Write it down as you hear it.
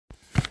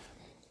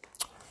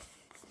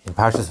In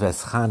Parshas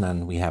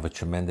Veschanan, we have a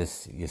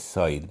tremendous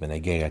yisoid,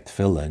 b'negei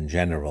tefillah in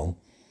general,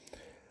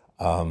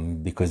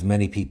 because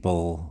many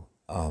people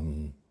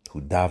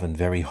who daven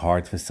very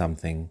hard for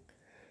something,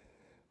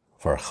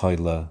 for a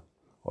chayla,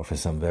 or for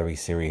some very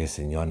serious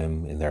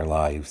inyonim in their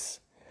lives,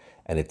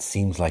 and it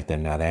seems like they're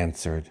not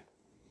answered,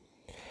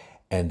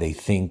 and they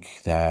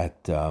think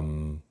that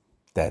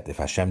that if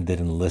Hashem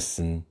didn't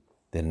listen,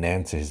 didn't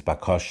answer his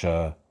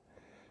bakasha,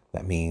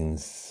 that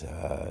means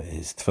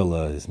his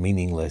tefillah is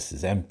meaningless,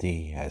 is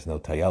empty, has no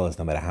tayelas,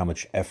 no matter how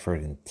much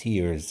effort and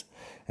tears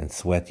and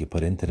sweat you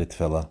put into the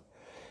tefillah.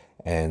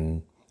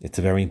 And it's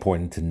very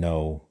important to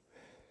know,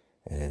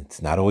 and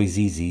it's not always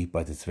easy,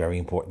 but it's very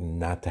important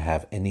not to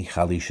have any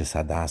chalishas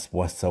hadas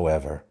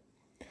whatsoever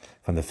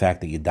from the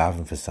fact that you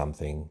daven for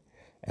something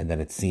and then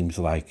it seems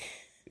like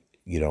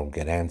you don't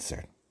get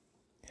answered.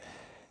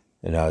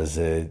 And as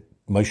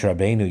Moshe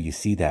Rabbeinu, you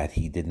see that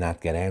he did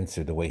not get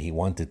answered the way he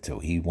wanted to.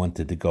 He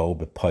wanted to go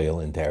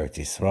bepoil into Eretz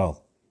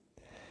Yisrael.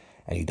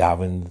 And he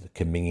davened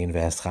Keminyan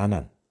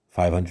Veschanan,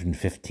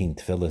 515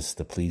 tefillos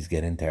to please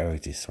get into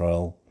Eretz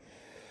Yisrael.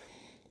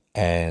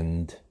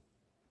 And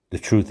the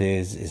truth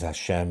is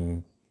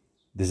Hashem,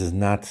 this is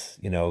not,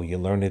 you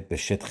learn it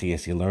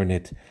b'shitchias, you learn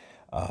it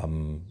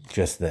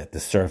just the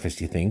surface,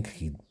 you think.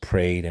 He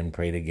prayed and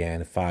prayed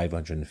again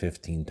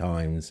 515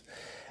 times.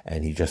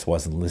 And he just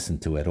wasn't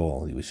listened to at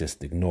all. He was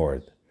just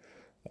ignored.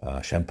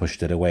 Hashem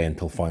pushed it away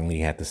until finally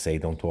he had to say,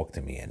 don't talk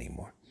to me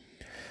anymore.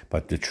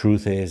 But the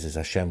truth is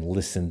Hashem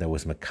listened. There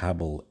was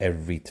makabel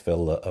every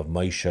tefillah of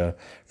Moshe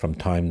from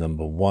time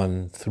number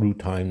 1 through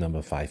time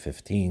number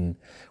 515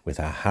 with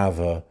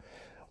ahava.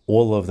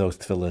 All of those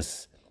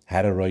tefillahs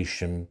had a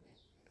roshim.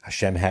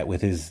 Hashem had,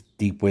 with his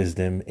deep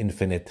wisdom,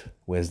 infinite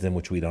wisdom,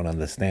 which we don't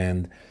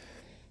understand,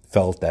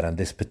 felt that on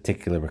this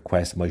particular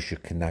request,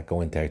 Moshe cannot go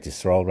into Eretz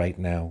Yisrael right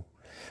now.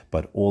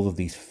 But all of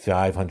these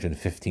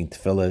 515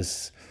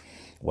 tefillahs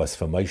was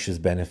for Moshe's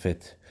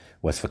benefit,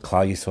 was for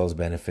Klal Yisrael's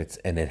benefits,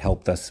 and it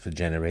helped us for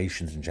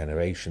generations and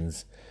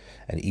generations,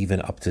 and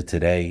even up to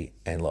today.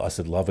 And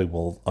La'asad Lavi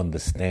will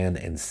understand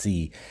and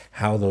see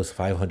how those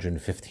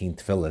 515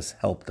 tefillahs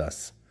helped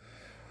us.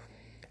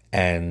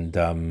 And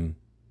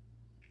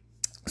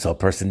so a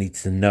person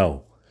needs to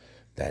know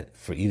that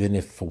even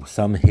if for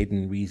some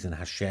hidden reason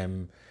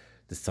Hashem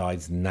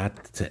decides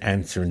not to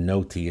answer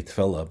no to your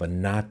tefillah, but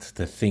not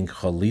to think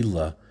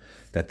chalila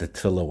that the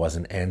tefillah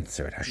wasn't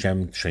answered.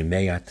 Hashem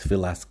shemeya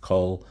tefillas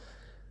kol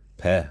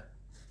peh,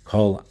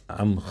 kol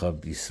amcha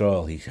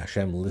b'Yisrael.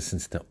 Hashem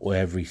listens to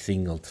every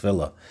single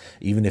tefillah,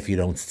 even if you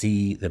don't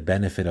see the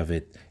benefit of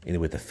it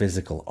with the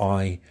physical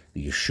eye,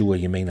 the Yeshua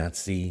you may not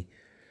see,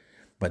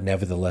 but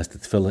nevertheless the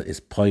tefillah is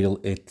poil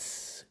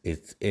its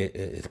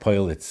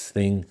poil its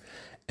thing,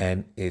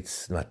 and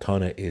its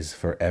matana is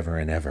forever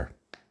and ever.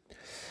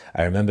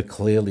 I remember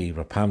clearly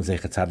Rapam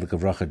Zecher Tzaddik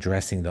Avracha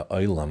addressing the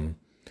Olam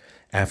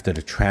after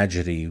the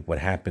tragedy, what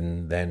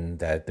happened then,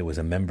 that there was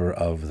a member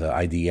of the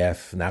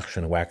IDF,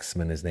 Nachshon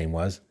Waxman, his name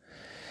was.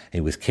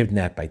 He was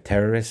kidnapped by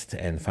terrorists,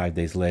 and 5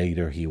 days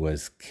later he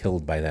was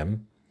killed by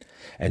them.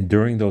 And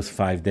during those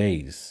 5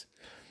 days,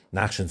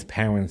 Nachshon's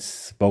parents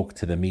spoke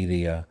to the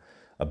media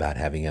about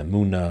having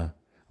emunah,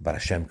 about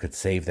Hashem could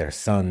save their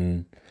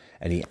son,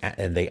 and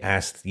they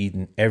asked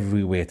Eden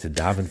everywhere to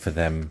daven for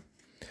them.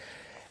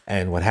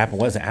 And what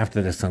happened was,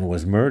 after the son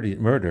was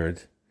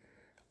murdered,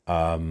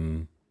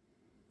 the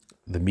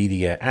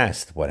media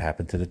asked what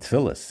happened to the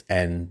tefillas,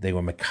 and they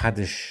were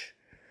Mekadesh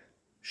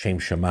Shem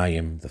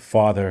Shamayim. The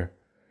father,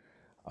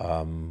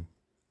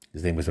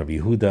 his name was Rabbi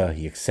Yehuda.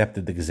 He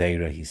accepted the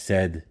Gezeira. He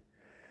said,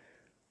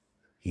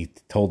 he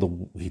told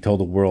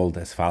the world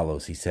as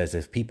follows. He says,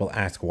 if people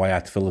ask why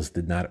our tefillas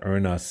did not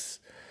earn us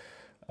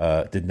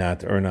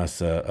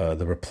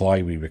the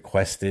reply we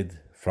requested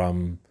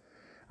from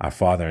our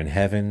Father in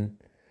heaven,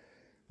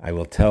 I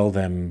will tell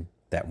them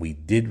that we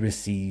did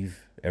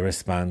receive a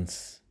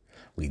response,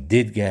 we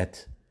did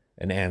get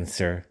an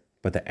answer,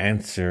 but the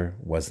answer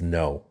was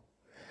no.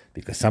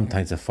 Because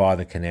sometimes a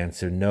father can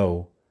answer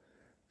no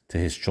to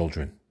his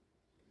children.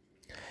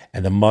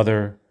 And the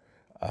mother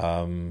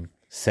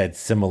said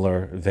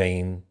similar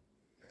vein,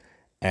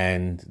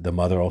 and the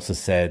mother also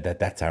said that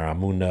that's our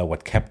amunah,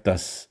 what kept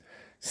us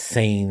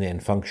sane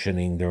and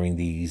functioning during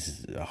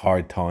these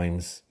hard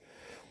times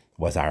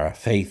was our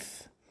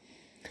faith.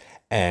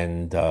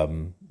 And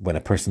when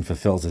a person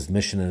fulfills his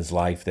mission in his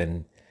life,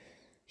 then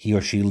he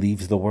or she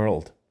leaves the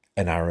world.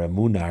 And our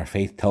emunah, our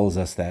faith, tells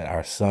us that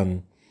our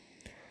son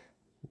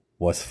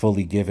was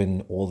fully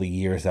given all the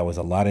years that was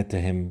allotted to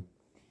him,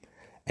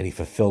 and he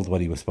fulfilled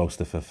what he was supposed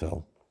to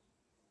fulfill.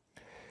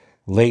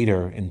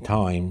 Later in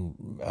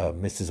time,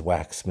 Mrs.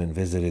 Waxman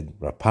visited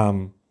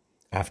Rapam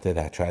after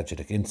that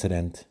tragic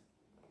incident,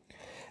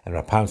 and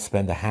Rapam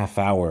spent a half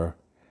hour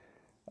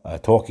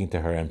talking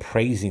to her and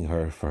praising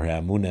her for her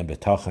amunah and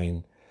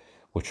betachin,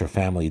 which her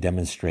family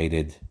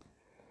demonstrated.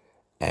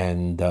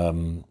 And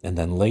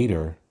then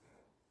later,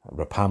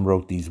 Rapam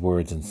wrote these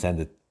words and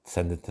sent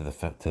it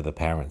to the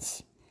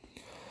parents.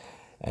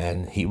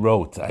 And he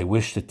wrote, I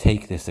wish to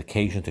take this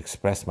occasion to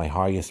express my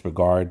highest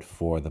regard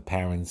for the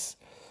parents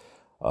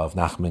of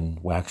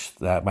Nachman,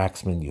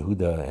 Waxman,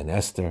 Yehuda, and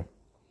Esther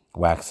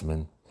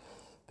Waxman,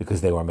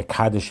 because they were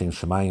Mekadesh in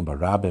Shemayim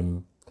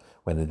Barabim,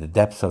 when in the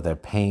depths of their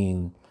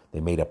pain, they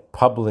made a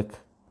public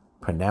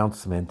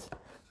pronouncement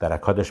that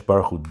HaKadosh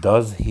Baruch Hu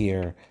does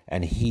hear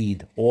and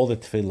heed all the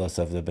tefillos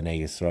of the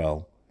Bnei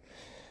Yisrael,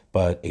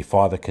 but a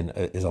father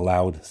is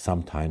allowed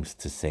sometimes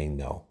to say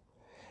no.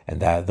 And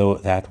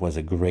that was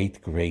a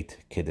great, great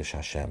Kiddush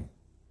Hashem.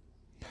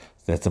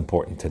 That's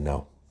important to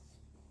know.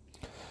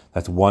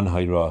 That's one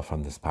hayrah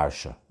from this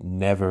parsha.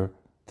 Never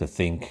to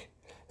think,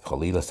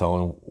 Chalila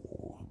someone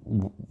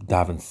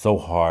davened so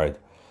hard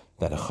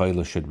that a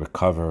chayla should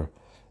recover,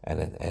 and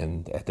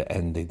at the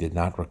end they did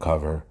not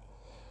recover.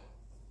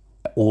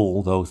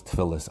 All those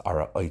tefillos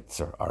are a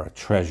oitzer, are a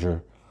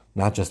treasure,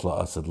 not just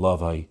la'asad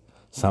lavai.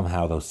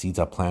 Somehow those seeds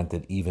are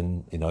planted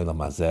even in Olam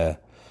Hazeh.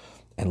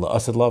 And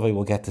la'asad lavai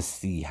will get to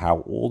see how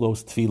all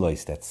those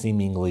tefillos that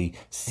seemingly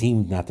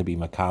seemed not to be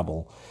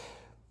makabel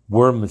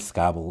were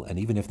miskabel, and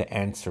even if the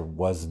answer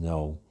was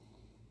no,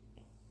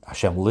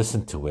 Hashem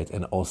listened to it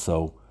and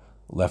also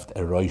left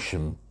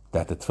eroshim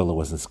that the tefillah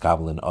was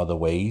miskabel in other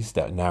ways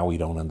that now we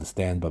don't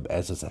understand, but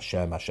as is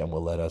Hashem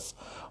will let us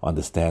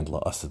understand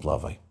la'asad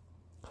lavai.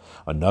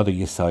 Another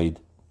yisaid,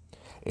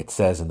 it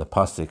says in the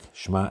pasuk,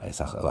 Shema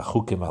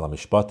esachukim ala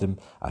mishpatim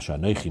asher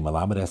anochi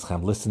malamed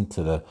eschem. Listen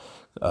to the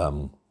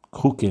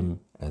chukim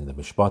and the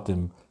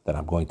mishpatim that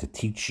I'm going to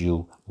teach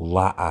you,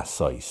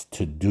 la'asais,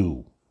 to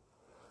do.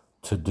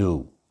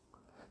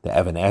 The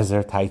Evan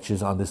Ezer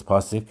teaches on this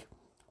pasuk,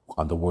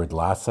 on the word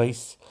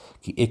la'asais,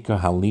 ki ikar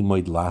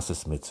halimoid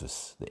la'asas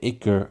mitzvahs. The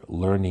ikar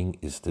learning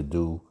is to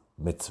do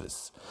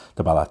mitzvahs.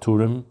 The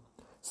Balaturim,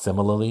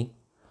 similarly,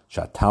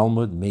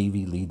 Shatalmud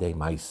Mevi Lidei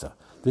Maisa.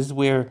 This is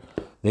where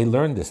they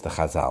learned this, the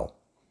Chazal.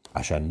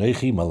 Asher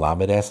Noichi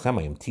Malamed Eschem.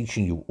 I am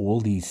teaching you all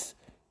these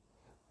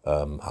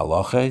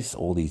halachas,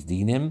 all these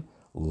dinim,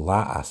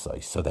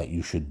 la'asais, so that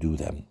you should do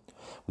them.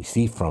 We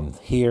see from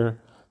here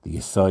the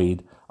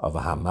yisoid of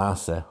a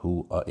hamasa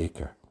hu a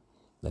ikar.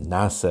 The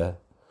nasa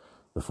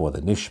before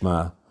the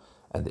nishma,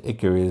 and the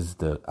ikar is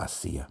the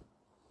asiya.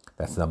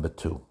 That's number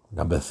 2.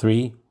 Number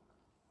 3,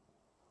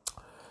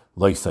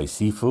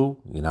 Loisaisifu,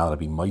 you're not allowed to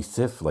be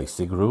moisif,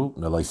 loisigru.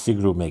 Now,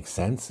 loisigru makes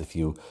sense. If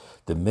you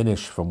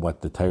diminish from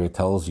what the Torah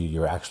tells you,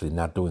 you're actually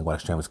not doing what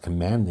Hashem is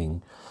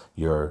commanding.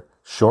 You're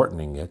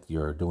shortening it.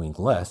 You're doing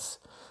less.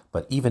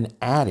 But even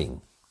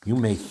adding, you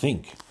may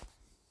think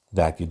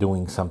that you're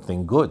doing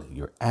something good.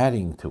 You're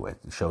adding to it.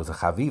 It shows a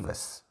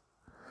chavivas,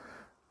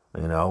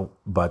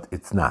 but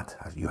it's not.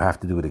 You have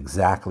to do it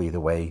exactly the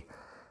way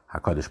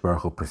HaKadosh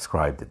Baruch Hu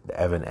prescribed it. The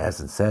Evan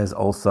Ezen says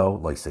also,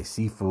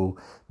 Loisesifu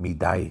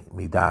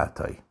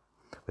midatai,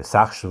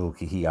 v'sachshu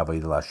kihi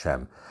avodah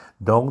Hashem.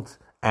 Don't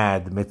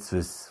add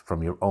mitzvahs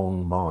from your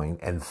own mind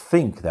and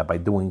think that by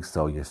doing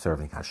so you're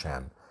serving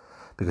Hashem.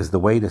 Because the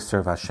way to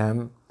serve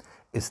Hashem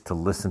is to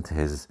listen to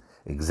His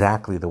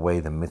exactly the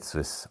way the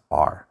mitzvahs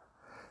are.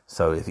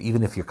 So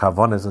even if your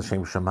kavanah is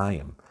l'shem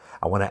shamayim,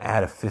 I want to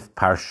add a 5th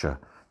parsha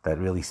that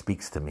really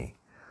speaks to me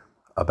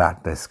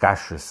about the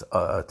skashris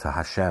to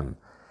Hashem,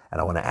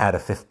 and I want to add a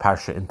 5th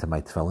parsha into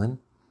my tefillin,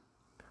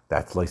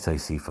 that's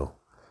loisaisifu.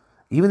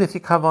 Even if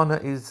your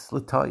kavanah is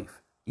l'toiv,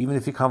 even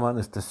if your kavanah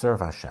is to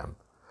serve Hashem,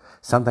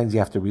 sometimes you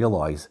have to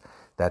realize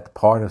that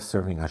part of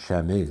serving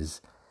Hashem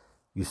is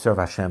you serve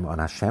Hashem on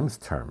Hashem's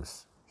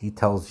terms. He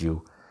tells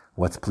you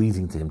what's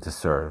pleasing to Him to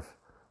serve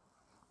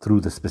through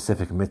the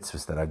specific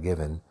mitzvahs that are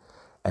given.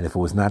 And if it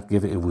was not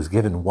given, it was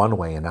given one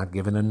way and not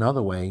given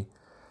another way,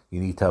 you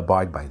need to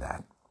abide by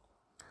that.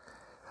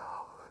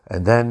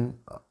 And then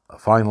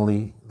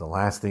finally, the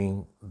last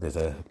thing, there's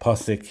a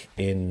pasuk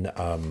in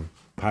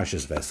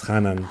Parshas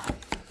Veschanan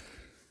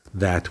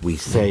that we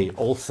say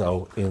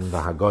also in the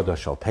Haggadah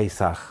Shal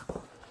Pesach,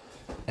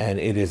 and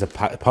it is a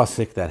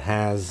pasuk that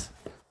has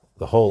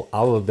the whole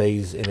olive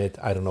bays in it.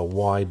 I don't know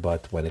why,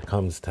 but when it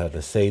comes to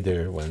the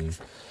Seder, when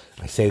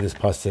I say this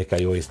pasuk,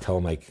 I always tell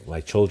my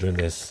children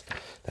this,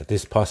 that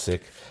this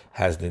pasuk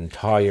has the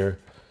entire,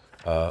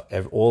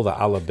 all the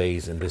olive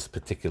bays in this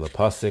particular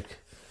pasuk,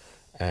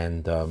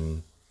 and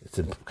it's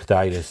in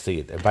Kedai to see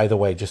it. And by the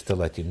way, just to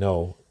let you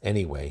know,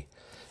 anyway,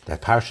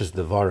 that Parshas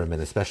Devarim,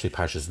 and especially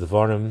Parshas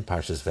Devarim,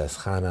 Parshas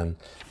Veschanan,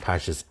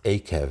 Parshas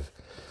Ekev,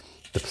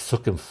 the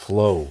psukim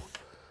flow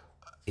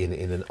in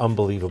an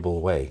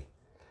unbelievable way,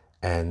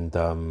 and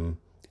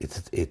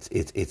it's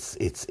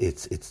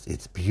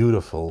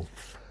beautiful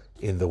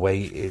in the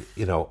way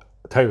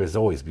Torah is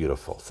always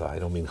beautiful. So I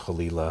don't mean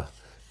chalila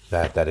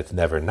that it's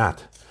never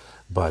not,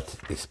 but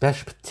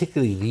especially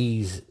particularly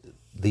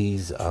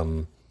these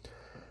psukim,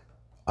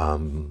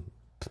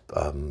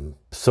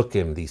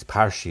 these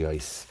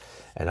parshios.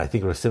 And I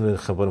think Rav Simon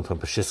Chabonim from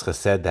Peshischa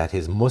said that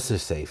his Musar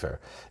Sefer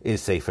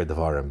is Sefer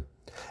Devarim,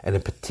 and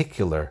in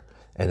particular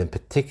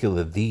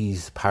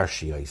these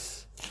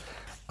parshios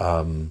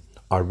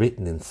are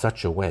written in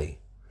such a way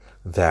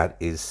that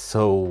is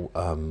so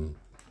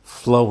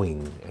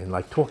flowing and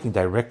like talking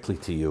directly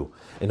to you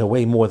in a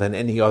way more than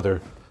any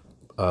other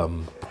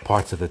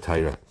parts of the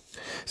Torah.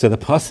 So the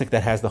pasuk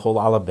that has the whole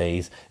olive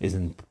bays is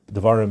in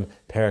Devarim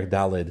Perek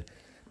Daled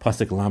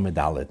Pasuk Lamed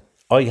Daled.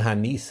 Oy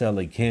Hanisa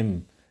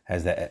Lekim,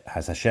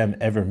 has Hashem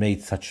ever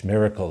made such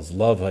miracles?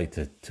 Love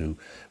to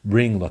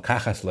bring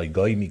Lokachas like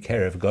Goy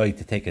Mikerev Goy,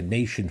 to take a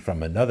nation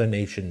from another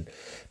nation.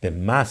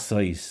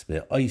 B'masais,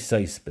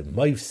 b'oisais,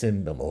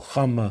 b'moivsim,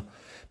 b'molchama,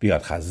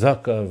 b'yad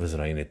chazaka,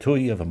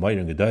 v'zraynetuya,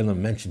 v'mayrin gedolim.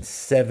 Mentioned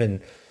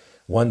 7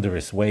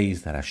 wondrous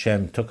ways that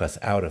Hashem took us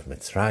out of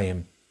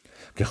Mitzrayim.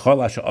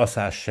 Kechol asher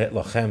asa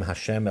lochem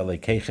Hashem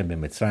elekeichem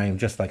b'Mitzrayim,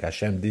 just like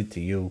Hashem did to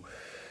you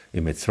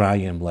in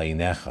Mitzrayim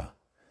leinecha.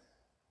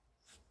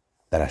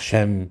 That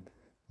Hashem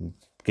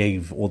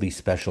gave all these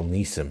special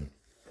nisim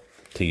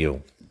to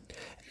you.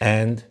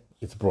 And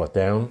it's brought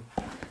down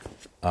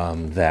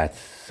that,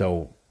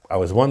 so I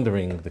was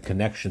wondering the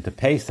connection to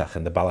Pesach,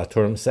 and the Baal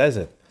HaTurim says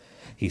it.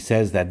 He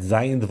says that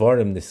Zayin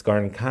Dvarim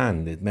Niskarn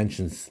Khan, it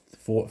mentions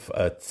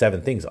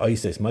 7 things,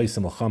 Oises,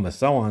 Moisim, Ochama,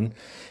 so on,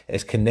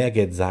 is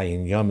Keneged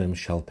Zayin Yomim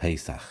Shel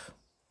Pesach.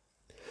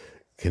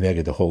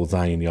 Keneged the whole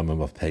Zayin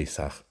Yomim of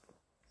Pesach.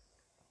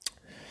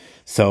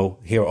 So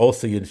here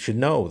also you should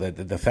know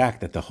that the fact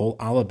that the whole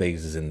Aleph Beis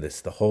is in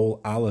this, the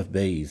whole Aleph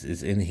Beis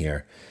is in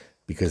here,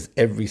 because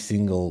every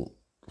single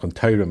from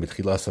Torah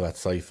Mitchilas Avat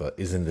Seifa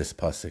is in this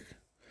pasuk.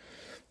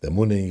 The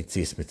Munah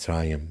Yitzis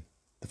Mitzrayim,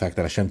 the fact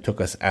that Hashem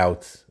took us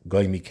out,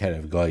 Goy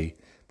Mikerev Goy,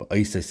 but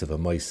Oises of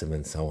Amoisim,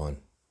 and so on.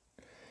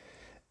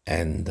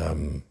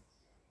 And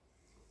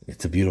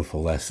it's a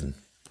beautiful lesson.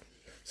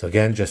 So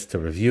again, just to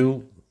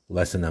review,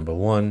 lesson number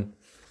 1.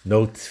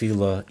 No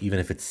tefillah, even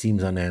if it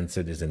seems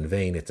unanswered, is in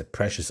vain. It's a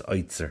precious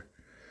oitzer.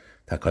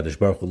 HaKadosh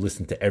Baruch Hu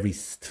listened to every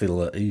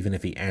tefillah, even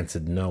if he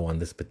answered no on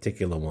this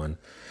particular one.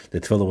 The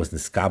tefillah was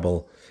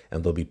niskabel,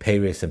 and there'll be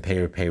peiros and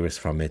peiros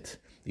from it.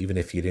 Even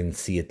if you didn't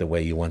see it the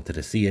way you wanted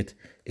to see it,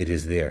 it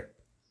is there.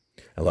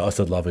 And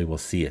La'asad Lavi will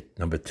see it.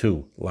 Number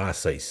 2,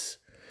 la'asais.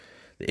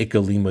 The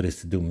ikar limud is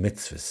to do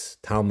mitzvahs.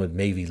 Talmud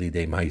mevi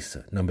lidei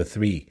maisa. Number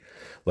 3,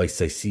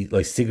 lo'sigru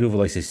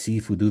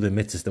v'lo'seisifu, do the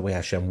mitzvahs the way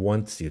Hashem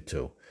wants you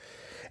to.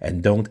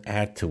 And don't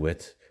add to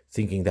it,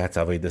 thinking that's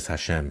Avodas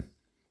Hashem.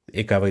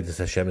 Ik Avodas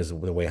Hashem is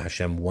the way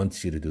Hashem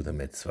wants you to do the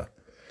mitzvah.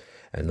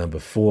 And number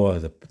 4,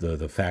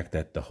 the fact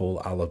that the whole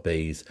Aleph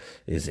Beis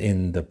is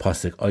in the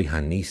pasuk Oy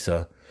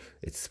Hanisa.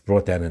 It's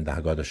brought down in the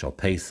Haggadah Shal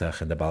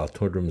Pesach, and the Baal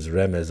HaTurim's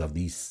remez of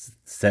these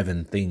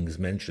 7 things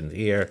mentioned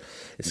here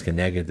is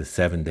connected the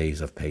 7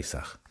 days of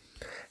Pesach.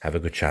 Have a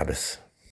good Shabbos.